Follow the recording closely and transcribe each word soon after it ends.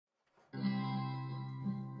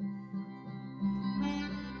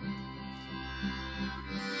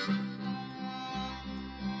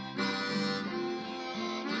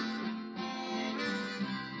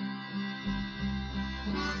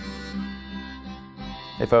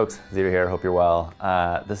Hey folks, Zito here, hope you're well.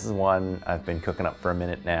 This is one I've been cooking up for a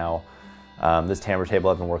minute now. This Tambour table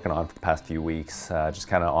I've been working on for the past few weeks, just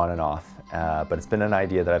kind of on and off. But it's been an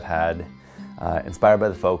idea that I've had inspired by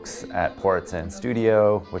the folks at Ports and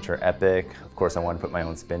Studio, which are epic. Of course, I want to put my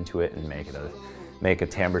own spin to it and make a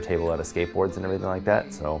Tambour table out of skateboards and everything like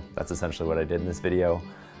that. So that's essentially what I did in this video.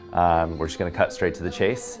 We're just gonna cut straight to the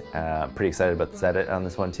chase. I'm pretty excited about the edit on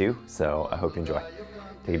this one too, so I hope you enjoy.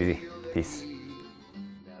 Take it easy, peace.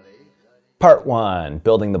 Part 1,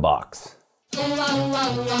 building the box.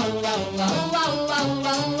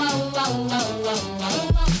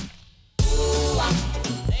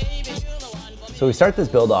 So we start this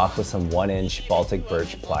build off with some 1-inch Baltic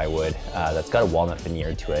birch plywood that's got a walnut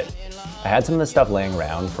veneer to it. I had some of this stuff laying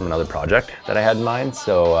around from another project that I had in mind,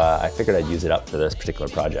 so I figured I'd use it up for this particular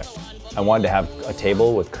project. I wanted to have a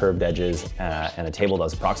table with curved edges and a table that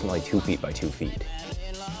was approximately 2 feet by 2 feet.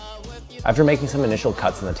 After making some initial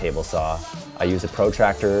cuts in the table saw, I used a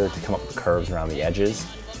protractor to come up with curves around the edges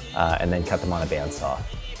and then cut them on a bandsaw.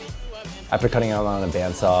 After cutting them on a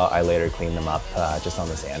bandsaw, I later cleaned them up just on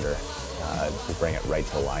the sander to bring it right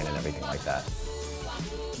to the line and everything like that.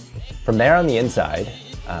 From there on the inside,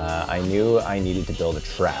 I knew I needed to build a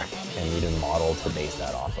track and needed a model to base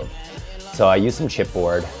that off of. So I used some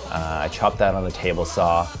chipboard, I chopped that on the table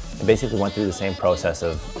saw, and basically went through the same process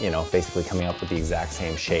of, basically coming up with the exact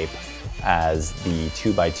same shape as the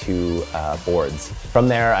 2x2 boards. From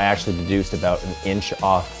there, I actually deduced about 1 inch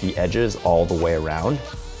off the edges all the way around.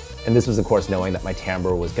 And this was, of course, knowing that my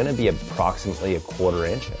Tambour was gonna be approximately 1/4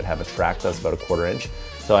 inch. I'd have a track that's about 1/4 inch.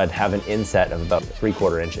 So I'd have an inset of about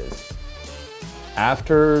 3/4 inches.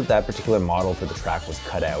 After that particular model for the track was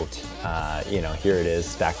cut out, here it is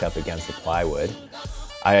stacked up against the plywood,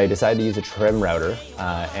 I decided to use a trim router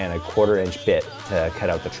and a 1/4 inch bit to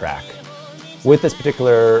cut out the track. With this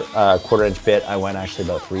particular 1/4 inch bit, I went actually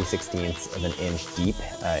about 3/16 of an inch deep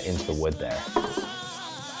into the wood there.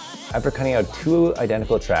 After cutting out 2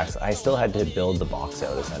 identical tracks, I still had to build the box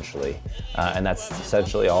out essentially. And that's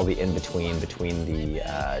essentially all the in-between between the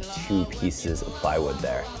 2 pieces of plywood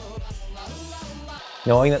there.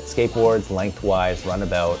 Knowing that skateboards lengthwise run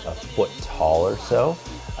about 1 foot tall or so,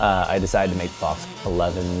 I decided to make the box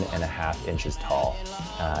 11.5 inches tall.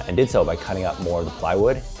 And did so by cutting up more of the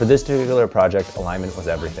plywood. For this particular project, alignment was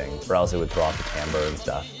everything, or else it would throw off the Tambour and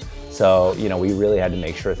stuff. So, we really had to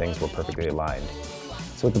make sure things were perfectly aligned.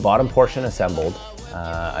 So with the bottom portion assembled,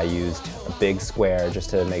 I used a big square just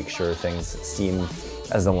to make sure things seem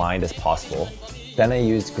as aligned as possible. Then I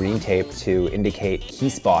used green tape to indicate key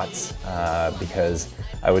spots because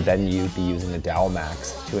I would then be using the dowel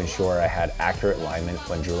max to ensure I had accurate alignment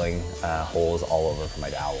when drilling holes all over for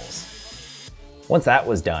my dowels. Once that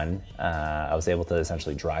was done, I was able to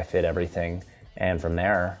essentially dry fit everything. And from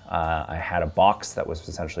there, I had a box that was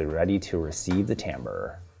essentially ready to receive the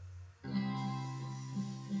Tambour.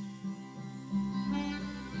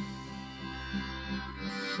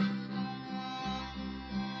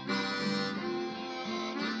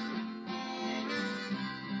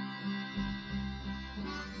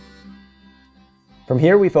 From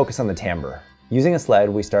here, we focus on the Tambour. Using a sled,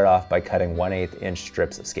 we start off by cutting 1/8 inch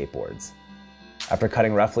strips of skateboards. After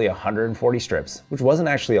cutting roughly 140 strips, which wasn't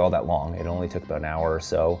actually all that long, it only took about an hour or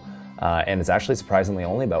so, and it's actually surprisingly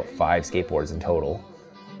only about 5 skateboards in total,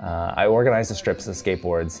 I organized the strips of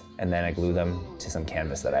skateboards and then I glued them to some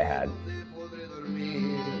canvas that I had.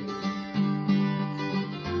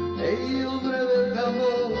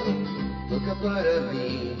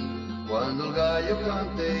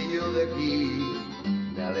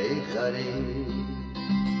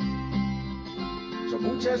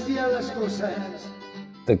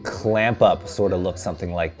 The clamp up sort of looked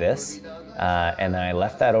something like this, and then I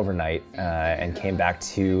left that overnight and came back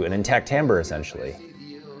to an intact Tambour essentially.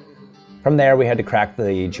 From there we had to crack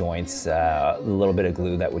the joints, a little bit of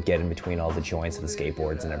glue that would get in between all the joints of the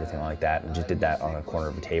skateboards and everything like that, and just did that on a corner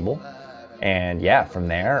of a table. And yeah, from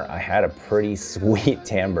there I had a pretty sweet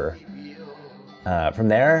Tambour. From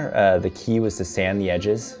there, the key was to sand the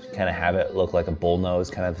edges, kind of have it look like a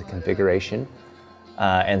bullnose kind of configuration.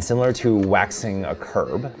 And similar to waxing a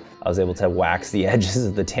curb, I was able to wax the edges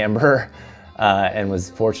of the Tambour and was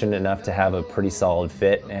fortunate enough to have a pretty solid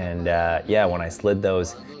fit. And yeah, when I slid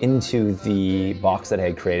those into the box that I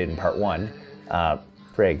had created in part 1,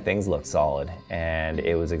 frig, things looked solid, and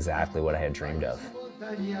it was exactly what I had dreamed of.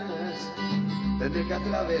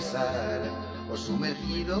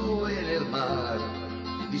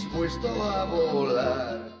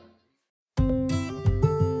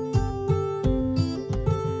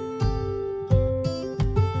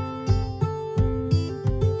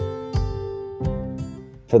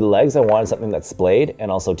 For the legs, I wanted something that's splayed and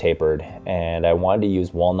also tapered, and I wanted to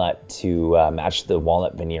use walnut to match the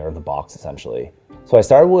walnut veneer of the box, essentially. So I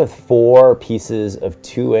started with 4 pieces of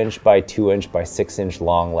 2" by 2" by 6"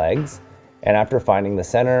 long legs, and after finding the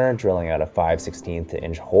center, drilling out a 5/16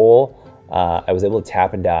 inch hole, I was able to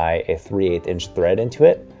tap and die a 3/8 inch thread into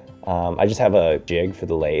it. I just have a jig for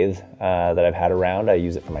the lathe that I've had around. I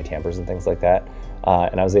use it for my tampers and things like that,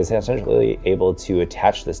 and I was essentially able to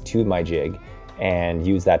attach this to my jig and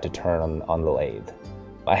use that to turn on the lathe.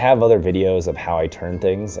 I have other videos of how I turn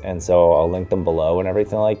things, and so I'll link them below and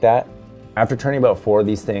everything like that. After turning about 4 of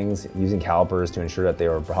these things, using calipers to ensure that they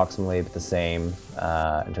were approximately the same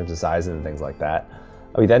in terms of size and things like that,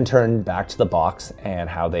 we then turned back to the box and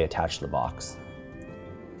how they attach the box.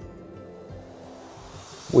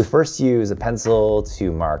 We first use a pencil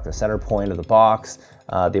to mark the center point of the box,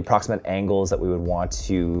 the approximate angles that we would want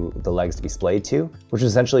the legs to be splayed to, which is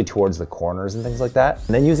essentially towards the corners and things like that.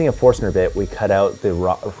 And then using a Forstner bit, we cut out the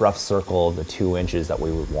rough circle of the 2 inches that we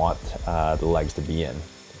would want the legs to be in.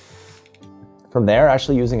 From there,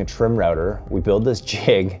 actually using a trim router, we build this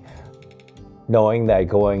jig knowing that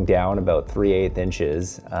going down about 3/8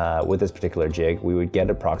 inches with this particular jig, we would get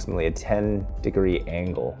approximately a 10-degree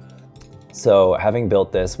angle. So having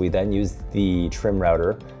built this, we then used the trim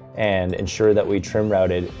router and ensure that we trim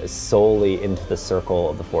routed solely into the circle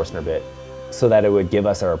of the Forstner bit so that it would give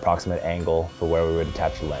us our approximate angle for where we would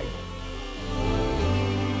attach the leg.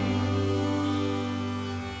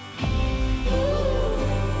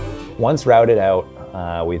 Once routed out,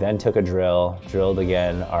 we then took a drill, drilled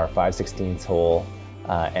again our 5/16 hole,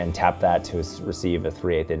 and tapped that to receive a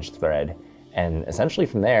 3/8 inch thread. And essentially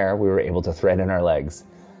from there, we were able to thread in our legs.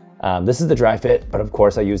 This is the dry fit, but of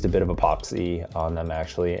course I used a bit of epoxy on them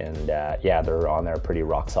actually, and yeah, they're on there pretty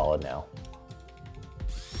rock solid now.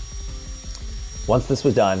 Once this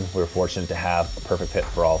was done, we were fortunate to have a perfect fit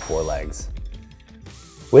for all 4 legs.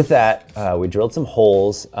 With that, we drilled some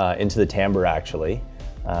holes into the tambour actually,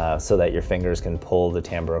 so that your fingers can pull the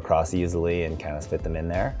tambour across easily and kind of fit them in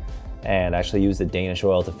there, and actually used the Danish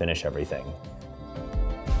oil to finish everything.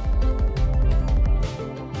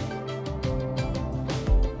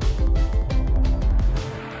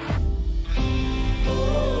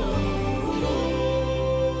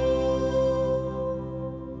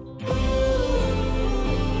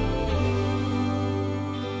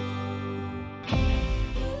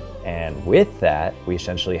 And with that, we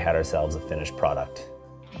essentially had ourselves a finished product.